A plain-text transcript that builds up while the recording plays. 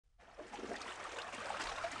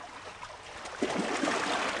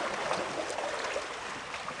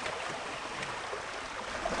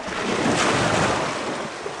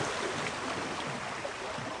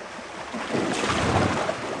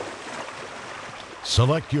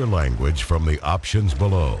Select your language from the options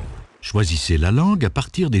below. Choisissez la langue à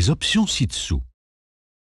partir des options ci-dessous.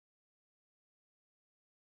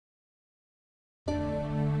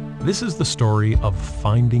 This is the story of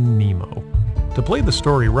Finding Nemo. To play the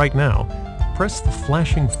story right now, press the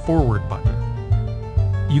flashing forward button.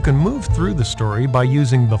 You can move through the story by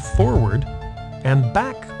using the forward and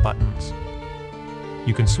back buttons.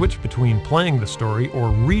 You can switch between playing the story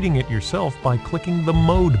or reading it yourself by clicking the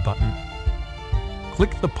mode button.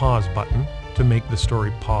 Click the pause button to make the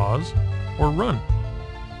story pause or run.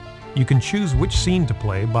 You can choose which scene to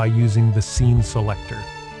play by using the scene selector.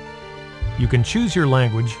 You can choose your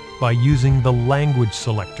language by using the language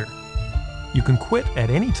selector. You can quit at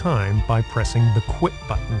any time by pressing the quit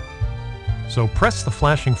button. So press the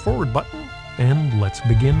flashing forward button and let's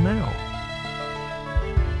begin now.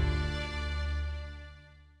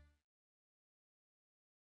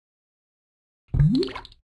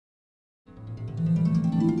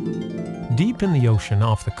 Deep in the ocean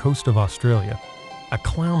off the coast of Australia, a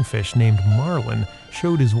clownfish named Marlin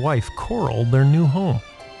showed his wife Coral their new home,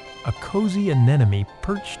 a cozy anemone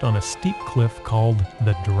perched on a steep cliff called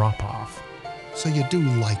the Drop-Off. So you do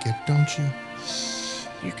like it, don't you?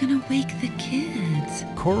 You're gonna wake the kids.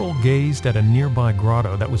 Coral gazed at a nearby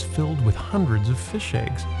grotto that was filled with hundreds of fish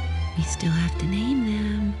eggs. We still have to name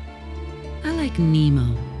them. I like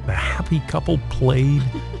Nemo. The happy couple played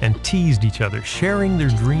and teased each other, sharing their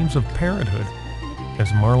dreams of parenthood.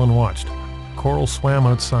 As Marlin watched, Coral swam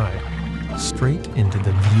outside, straight into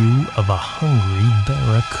the view of a hungry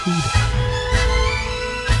barracuda.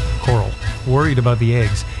 Coral, worried about the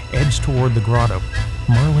eggs, edged toward the grotto.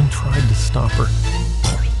 Marlin tried to stop her.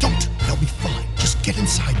 Coral, don't! They'll be fine. Just get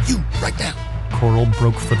inside you right now. Coral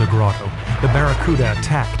broke for the grotto. The barracuda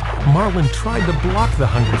attacked. Marlin tried to block the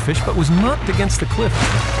hungry fish, but was knocked against the cliff,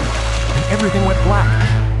 and everything went black.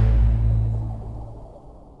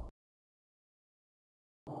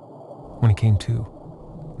 When he came to,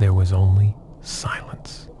 there was only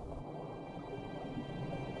silence.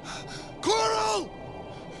 Coral!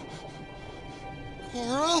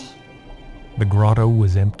 Coral? The grotto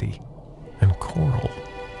was empty, and Coral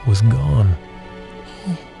was gone.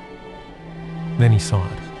 Then he saw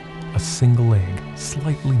it, a single egg,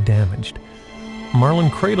 slightly damaged. Marlin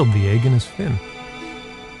cradled the egg in his fin.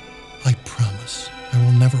 I promise I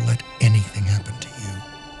will never let anything happen to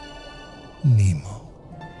you, Nemo.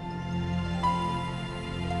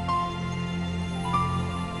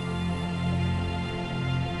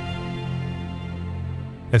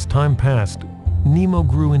 As time passed, Nemo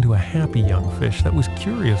grew into a happy young fish that was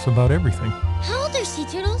curious about everything. How old are sea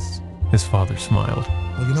turtles? His father smiled.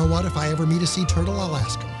 Well, you know what? If I ever meet a sea turtle, I'll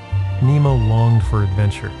ask him. Nemo longed for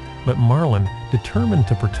adventure, but Marlin, determined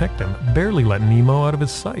to protect him, barely let Nemo out of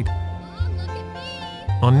his sight. Mom, look at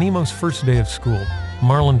me. On Nemo's first day of school,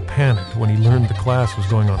 Marlin panicked when he learned the class was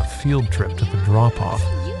going on a field trip to the Drop-Off.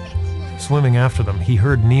 You get close. Swimming after them, he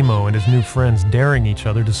heard Nemo and his new friends daring each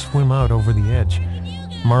other to swim out over the edge.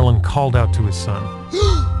 Marlin called out to his son.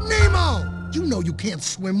 Nemo! You know you can't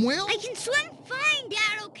swim well. I can swim fine,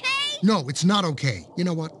 Dad, okay? No, it's not okay. You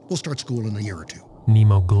know what? We'll start school in a year or two.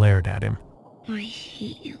 Nemo glared at him. I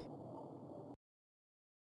hate you.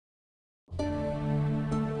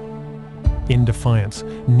 In defiance,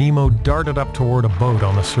 Nemo darted up toward a boat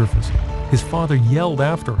on the surface. His father yelled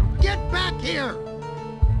after him. Get back here!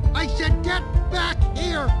 I said get back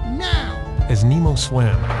here now! As Nemo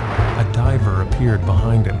swam, a diver appeared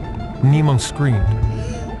behind him. Nemo screamed.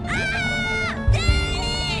 Ah!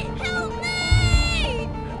 Daddy! Help me!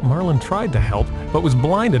 Marlin tried to help, but was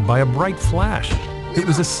blinded by a bright flash. It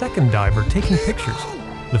was a second diver taking pictures.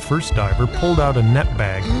 The first diver pulled out a net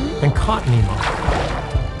bag and caught Nemo.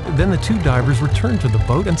 Then the two divers returned to the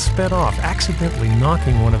boat and sped off, accidentally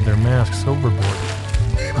knocking one of their masks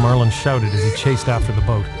overboard. Marlin shouted as he chased after the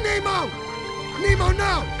boat. Nemo! Nemo,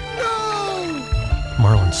 no! No!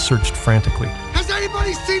 Marlin searched frantically. Has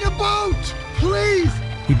anybody seen a boat? Please!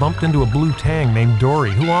 He bumped into a blue tang named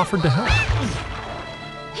Dory, who offered to help.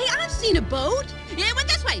 Hey, I've seen a boat. It went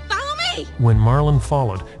this way. Follow me. When Marlin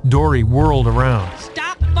followed, Dory whirled around.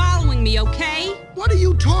 Stop following me, okay? What are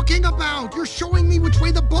you talking about? You're showing me which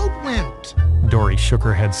way the boat went. Dory shook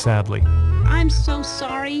her head sadly. I'm so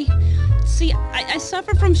sorry. See, I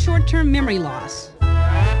suffer from short-term memory loss.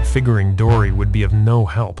 Figuring Dory would be of no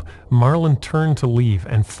help, Marlin turned to leave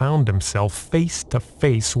and found himself face to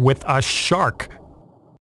face with a shark.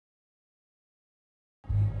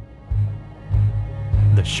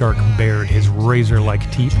 The shark bared his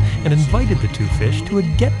razor-like teeth and invited the two fish to a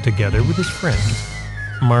get-together with his friends.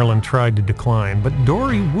 Marlin tried to decline, but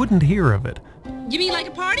Dory wouldn't hear of it. You mean like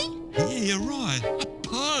a party? Yeah, you're right. A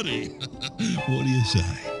party. What do you say?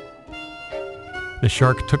 The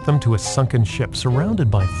shark took them to a sunken ship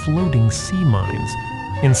surrounded by floating sea mines.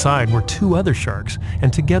 Inside were two other sharks,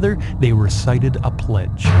 and together they recited a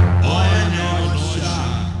pledge. I am a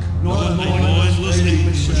shark, not a mindless-eating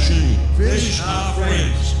machine. Fish are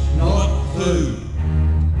friends, not food.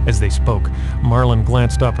 As they spoke, Marlin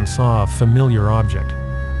glanced up and saw a familiar object.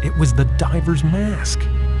 It was the diver's mask.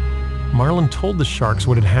 Marlin told the sharks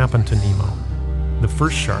what had happened to Nemo. The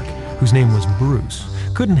first shark, whose name was Bruce,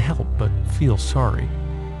 couldn't help but feel sorry.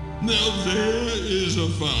 Now there is a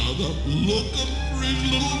father looking for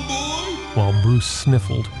his little boy. While Bruce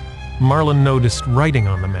sniffled, Marlin noticed writing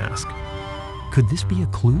on the mask. Could this be a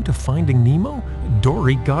clue to finding Nemo?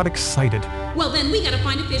 Dory got excited. Well, then we gotta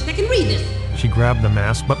find a fish that can read this. She grabbed the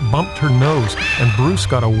mask but bumped her nose, and Bruce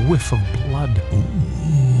got a whiff of blood. Ooh,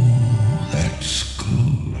 that's good.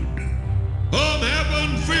 I'm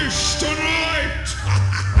having fish tonight!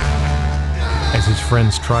 As his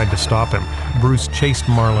friends tried to stop him, Bruce chased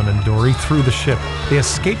Marlin and Dory through the ship. They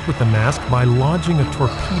escaped with the mask by lodging a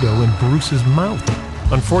torpedo in Bruce's mouth.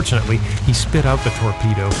 Unfortunately, he spit out the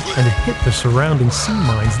torpedo and it hit the surrounding sea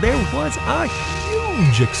mines. There was a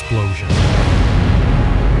huge explosion.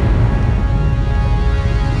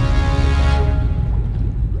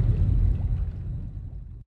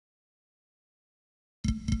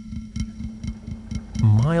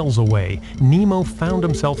 Miles away, Nemo found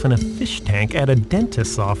himself in a fish tank at a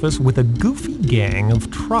dentist's office with a goofy gang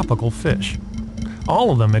of tropical fish.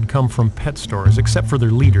 All of them had come from pet stores except for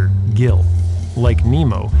their leader, Gil. Like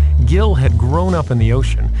Nemo, Gil had grown up in the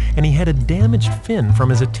ocean, and he had a damaged fin from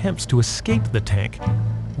his attempts to escape the tank.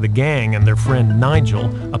 The gang and their friend Nigel,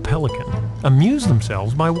 a pelican, amused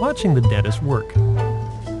themselves by watching the dentist work.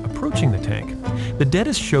 Approaching the tank, the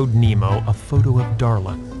dentist showed Nemo a photo of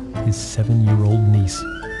Darla, his 7-year-old niece.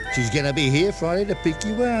 She's gonna be here Friday to pick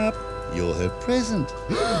you up. You're her present.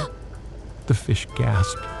 The fish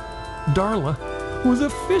gasped. Darla was a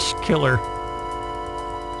fish killer.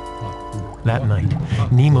 That night,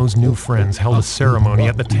 Nemo's new friends held a ceremony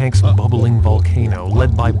at the tank's bubbling volcano,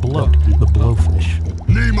 led by Bloat, the blowfish.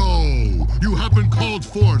 Nemo, you have been called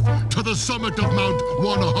forth to the summit of Mount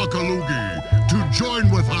Wanahakalugi to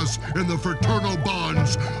join with us in the fraternal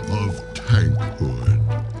bonds of tankhood.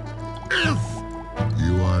 If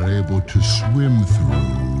you are able to swim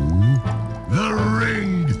through the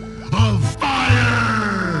ring of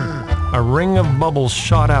fire! A ring of bubbles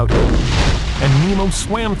shot out, and Nemo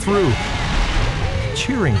swam through.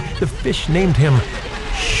 Cheering, the fish named him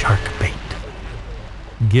Sharkbait.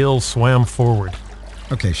 Gil swam forward.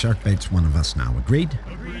 Okay, Sharkbait's one of us now. Agreed?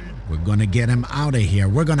 We're gonna get him out of here.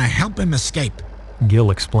 We're gonna help him escape. Gil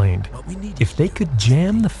explained. If they could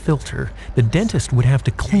jam the filter, the dentist would have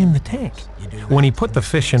to clean the tank. When he put the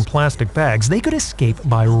fish in plastic bags, they could escape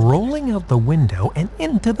by rolling out the window and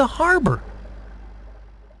into the harbor.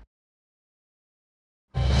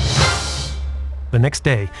 The next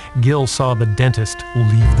day, Gil saw the dentist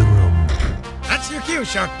leave the room. That's your cue,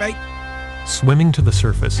 Sharkbait. Swimming to the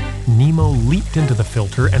surface, Nemo leaped into the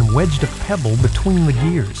filter and wedged a pebble between the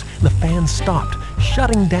gears. The fan stopped,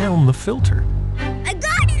 shutting down the filter. I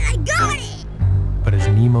got it! But as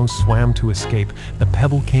Nemo swam to escape, the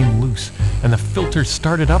pebble came loose, and the filter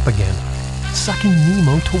started up again, sucking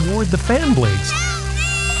Nemo toward the fan blades.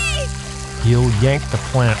 Gil yanked the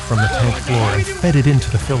plant from the tank floor and fed it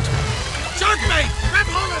into the filter. Sharkbait, grab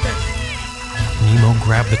hold of it! Nemo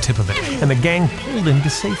grabbed the tip of it, and the gang pulled him to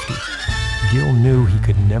safety. Gil knew he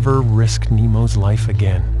could never risk Nemo's life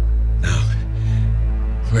again. No,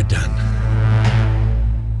 we're done.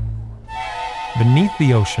 Beneath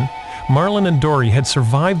the ocean, Marlin and Dory had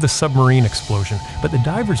survived the submarine explosion, but the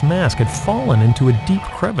diver's mask had fallen into a deep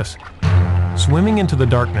crevice. Swimming into the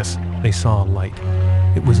darkness, they saw a light.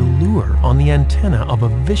 It was a lure on the antenna of a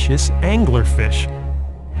vicious anglerfish.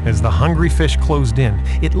 As the hungry fish closed in,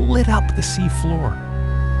 it lit up the sea floor.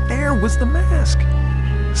 There was the mask.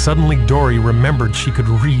 Suddenly, Dory remembered she could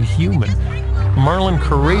read human. Marlin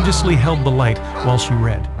courageously held the light while she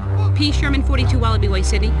read. P. Sherman, 42 Wallaby Way,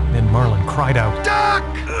 Sydney. Then Marlin cried out, "Duck!"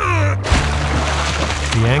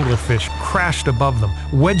 The anglerfish crashed above them,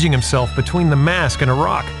 wedging himself between the mask and a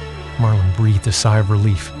rock. Marlin breathed a sigh of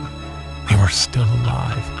relief. They were still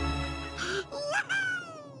alive.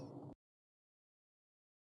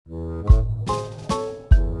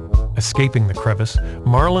 Escaping the crevice,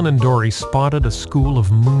 Marlin and Dory spotted a school of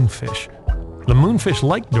moonfish. The moonfish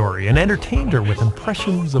liked Dory and entertained her with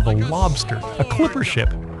impressions of a lobster, a clipper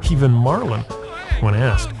ship, even Marlin. When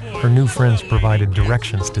asked, her new friends provided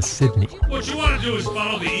directions to Sydney. What you want to do is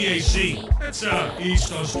follow the EAC. That's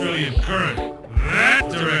East Australian Current. That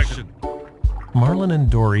direction. Marlin and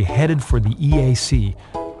Dory headed for the EAC,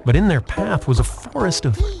 but in their path was a forest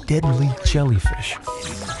of deadly jellyfish.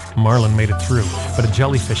 Marlin made it through, but a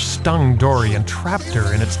jellyfish stung Dory and trapped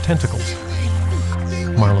her in its tentacles.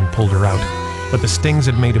 Marlin pulled her out, but the stings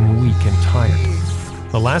had made him weak and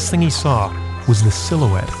tired. The last thing he saw was the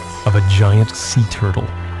silhouette of a giant sea turtle.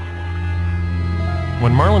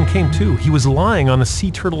 When Marlin came to, he was lying on a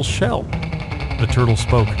sea turtle's shell. The turtle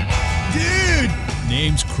spoke. Dude!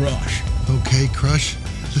 Name's Crush. Okay, Crush.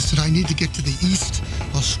 Listen, I need to get to the East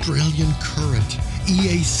Australian Current.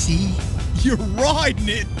 EAC? You're riding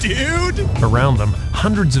it, dude! Around them,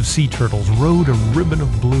 hundreds of sea turtles rode a ribbon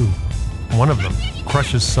of blue. One of them,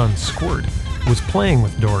 Crush's son Squirt, was playing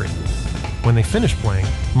with Dory. When they finished playing,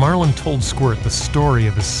 Marlin told Squirt the story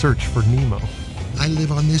of his search for Nemo. I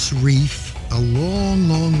live on this reef, a long,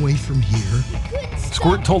 long way from here.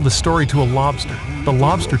 Squirt told the story to a lobster. The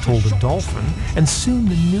lobster told a dolphin, and soon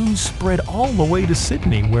the news spread all the way to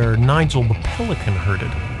Sydney, where Nigel the pelican heard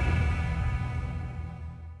it.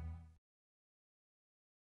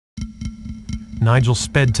 Nigel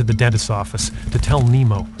sped to the dentist's office to tell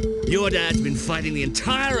Nemo. Your dad's been fighting the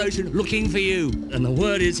entire ocean looking for you. And the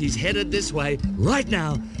word is he's headed this way, right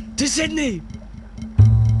now, to Sydney.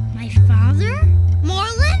 My father?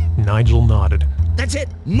 Marlin? Nigel nodded. That's it,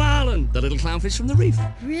 Marlin, the little clownfish from the reef.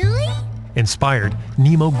 Really? Inspired,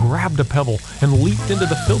 Nemo grabbed a pebble and leaped into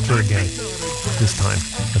the filter again. This time,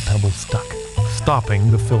 the pebble stuck, stopping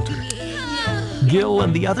the filter. Gil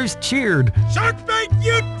and the others cheered. Sharkbait,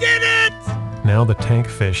 you did it! Now the tank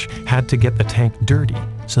fish had to get the tank dirty,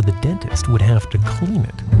 so the dentist would have to clean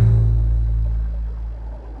it.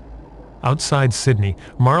 Outside Sydney,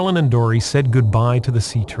 Marlin and Dory said goodbye to the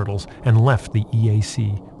sea turtles and left the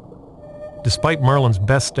EAC. Despite Marlin's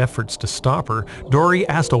best efforts to stop her, Dory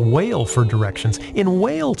asked a whale for directions in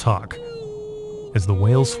whale talk. As the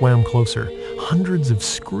whale swam closer, hundreds of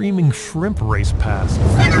screaming shrimp raced past.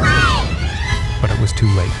 But it was too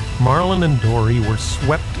late. Marlin and Dory were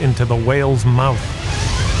swept into the whale's mouth.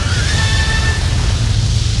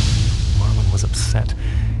 Marlin was upset.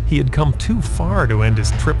 He had come too far to end his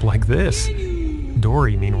trip like this.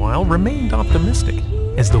 Dory, meanwhile, remained optimistic.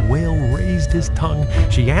 As the whale raised his tongue,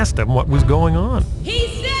 she asked him what was going on. He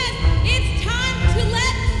says it's time to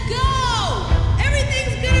let go.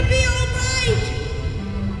 Everything's gonna be all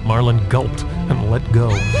right. Marlin gulped and let go.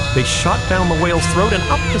 They shot down the whale's throat and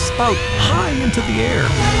up the spout, high into the air.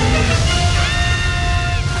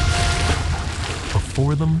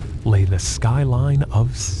 Before them lay the skyline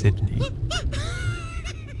of Sydney.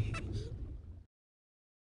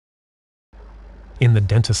 In the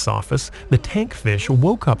dentist's office, the tank fish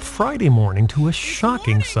woke up Friday morning to a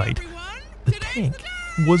shocking sight. The tank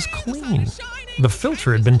was clean. The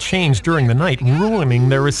filter had been changed during the night, ruining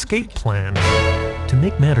their escape plan. To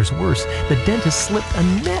make matters worse, the dentist slipped a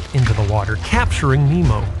net into the water, capturing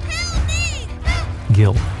Nemo.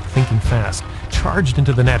 Gil, thinking fast, charged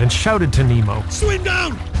into the net and shouted to Nemo. Swim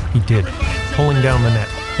down! He did, pulling down the net,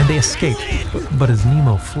 and they escaped. But as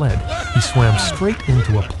Nemo fled, he swam straight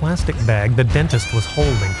into a plastic bag the dentist was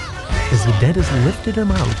holding. As the dentist lifted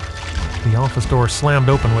him out, the office door slammed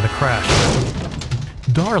open with a crash.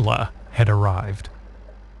 Darla had arrived.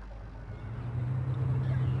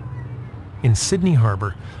 In Sydney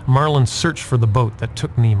Harbor, Marlin searched for the boat that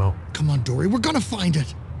took Nemo. Come on, Dory, we're gonna find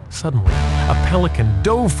it. Suddenly, a pelican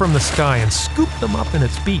dove from the sky and scooped them up in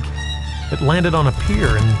its beak. It landed on a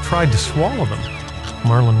pier and tried to swallow them.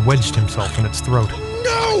 Marlin wedged himself in its throat.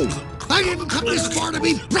 No! I didn't come this far to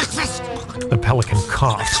be breakfast! The pelican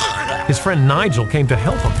coughed. His friend Nigel came to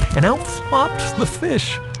help him, and out flopped the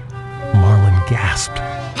fish. Marlin gasped.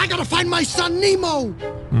 I gotta find my son Nemo!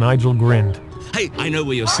 Nigel grinned. Hey, I know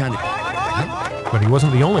where your son is. But he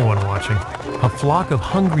wasn't the only one watching. A flock of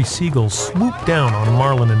hungry seagulls swooped down on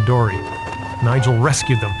Marlin and Dory. Nigel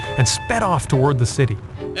rescued them and sped off toward the city.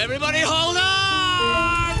 Everybody hold on!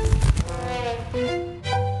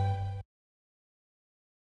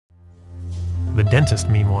 The dentist,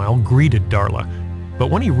 meanwhile, greeted Darla. But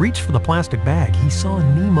when he reached for the plastic bag, he saw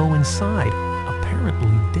Nemo inside, apparently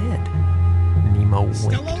dead. Nemo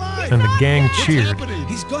winked, and the gang cheered.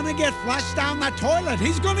 He's gonna get flushed down the toilet.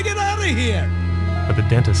 He's gonna get out of here. But the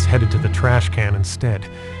dentist headed to the trash can instead.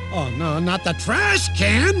 Oh, no, not the trash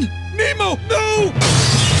can! Nemo, no!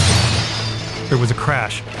 There was a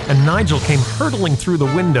crash, and Nigel came hurtling through the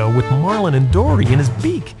window with Marlin and Dory in his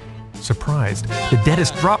beak. Surprised, the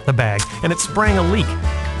dentist dropped the bag, and it sprang a leak.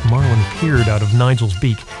 Marlin peered out of Nigel's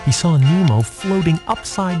beak. He saw Nemo floating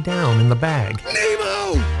upside down in the bag.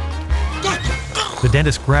 Nemo! Gotcha! The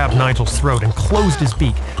dentist grabbed Nigel's throat and closed his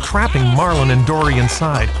beak, trapping Marlin and Dory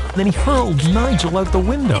inside. Then he hurled Nigel out the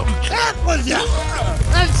window. That was it!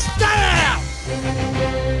 And stay out!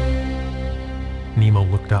 Nemo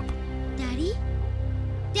looked up, Daddy?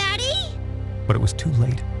 Daddy? but it was too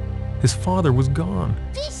late. His father was gone.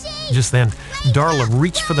 Fishy! Just then, Darla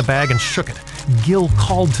reached for the bag and shook it. Gil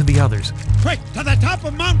called to the others. Quick, to the top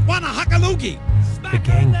of Mount Wanahakalugi! The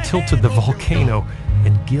gang tilted the volcano,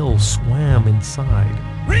 and Gil swam inside.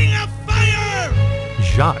 Ring of fire!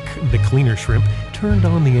 Jacques, the cleaner shrimp, turned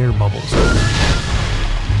on the air bubbles.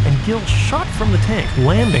 And Gil shot from the tank,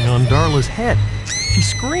 landing on Darla's head. She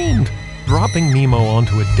screamed, dropping Nemo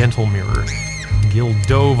onto a dental mirror. Gil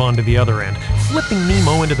dove onto the other end, flipping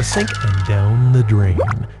Nemo into the sink and down the drain.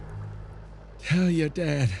 Tell your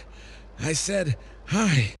dad I said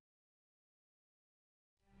hi.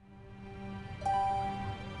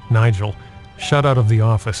 Nigel, shut out of the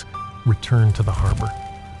office, returned to the harbor.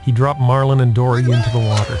 He dropped Marlin and Dory into the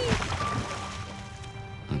water.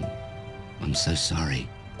 I'm so sorry.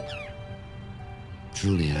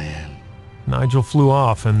 Truly I am. Nigel flew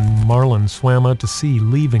off and Marlin swam out to sea,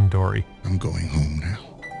 leaving Dory. I'm going home now.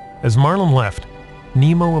 As Marlin left,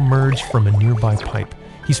 Nemo emerged from a nearby pipe.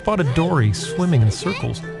 He spotted Dory swimming in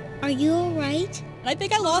circles. Are you alright? I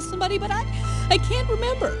think I lost somebody, but I can't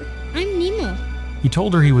remember. I'm Nemo. He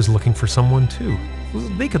told her he was looking for someone too.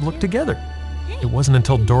 They could look together. It wasn't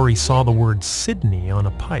until Dory saw the word Sydney on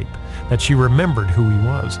a pipe that she remembered who he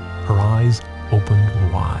was. Her eyes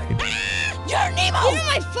opened wide. You're Nemo! You're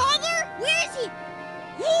my father? Where is he?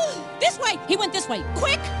 This way! He went this way!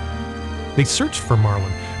 Quick! They searched for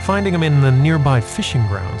Marlin, finding him in the nearby fishing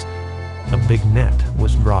grounds. A big net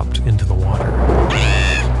was dropped into the water.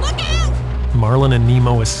 Look out! Marlin and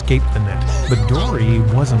Nemo escaped the net, but Dory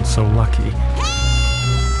wasn't so lucky.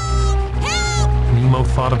 Help! Nemo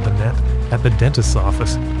thought of the net at the dentist's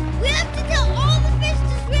office. We have to tell all the fish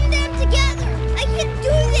to swim down together. I can do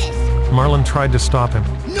this. Marlin tried to stop him,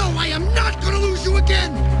 No, I am not gonna lose you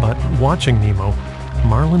again! but watching Nemo,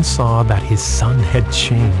 Marlin saw that his son had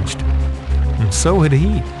changed. And so had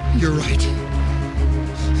he. You're right.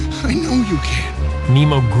 I know you can.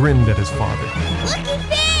 Nemo grinned at his father. Lucky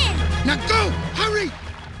fin! Now go! Hurry!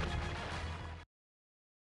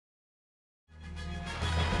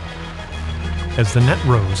 As the net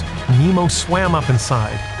rose, Nemo swam up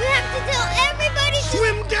inside. We have to tell everybody to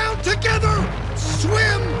Swim down together!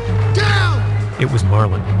 Swim down! It was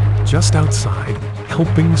Marlin, just outside,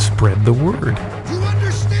 helping spread the word. You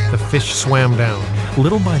understand? The fish swam down.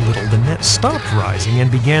 Little by little, the net stopped rising and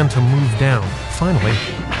began to move down. Finally,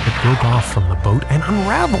 it broke off from the boat and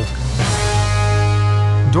unraveled.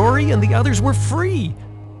 Dory and the others were free.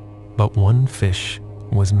 But one fish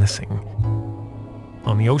was missing.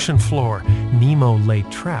 On the ocean floor, Nemo lay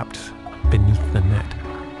trapped beneath the net.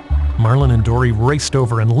 Marlin and Dory raced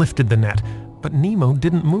over and lifted the net, but Nemo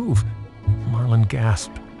didn't move. Marlin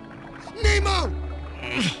gasped. Nemo!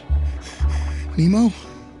 Nemo?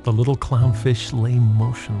 The little clownfish lay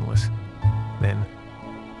motionless. Then,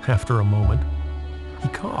 after a moment, he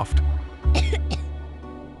coughed.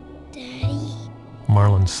 Daddy,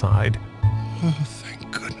 Marlin sighed. Oh,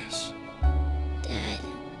 thank goodness. Dad,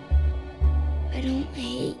 I don't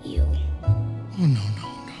hate you. Oh, no.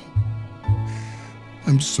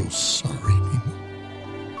 I'm so sorry, Nemo.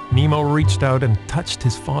 Nemo reached out and touched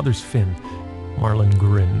his father's fin. Marlin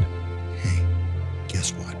grinned. Hey,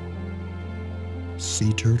 guess what?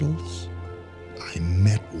 Sea turtles? I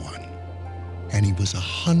met one, and he was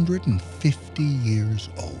 150 years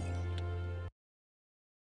old.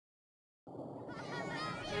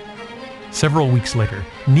 Several weeks later,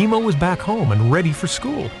 Nemo was back home and ready for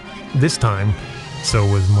school. This time, so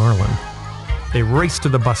was Marlin. They raced to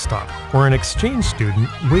the bus stop, where an exchange student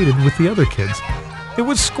waited with the other kids. It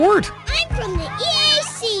was Squirt! I'm from the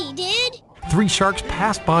EAC, dude. 3 sharks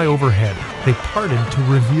passed by overhead. They parted to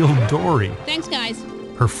reveal Dory. Thanks, guys.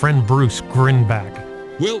 Her friend Bruce grinned back.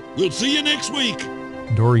 Well, we'll see you next week.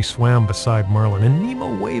 Dory swam beside Marlin, and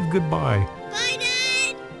Nemo waved goodbye. Bye,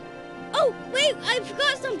 Dad. Oh, wait, I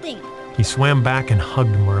forgot something. He swam back and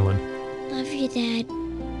hugged Marlin. Love you, Dad.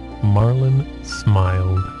 Marlin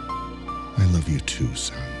smiled. I love you too,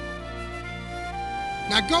 son.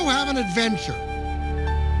 Now go have an adventure.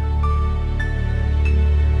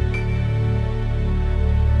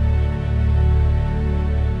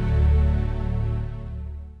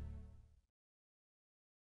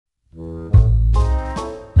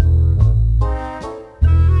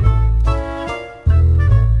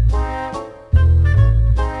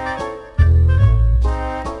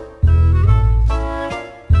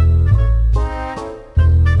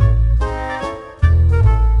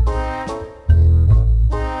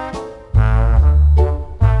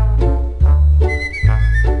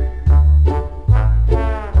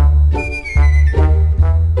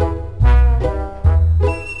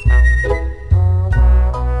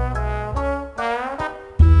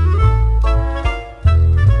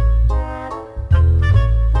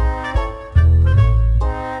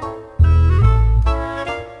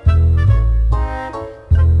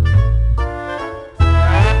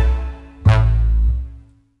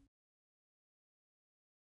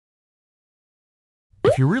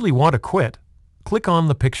 you really want to quit, click on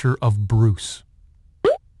the picture of Bruce.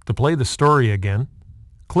 To play the story again,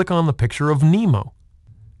 click on the picture of Nemo.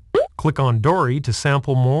 Click on Dory to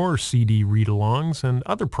sample more CD read-alongs and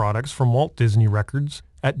other products from Walt Disney Records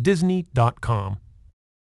at Disney.com.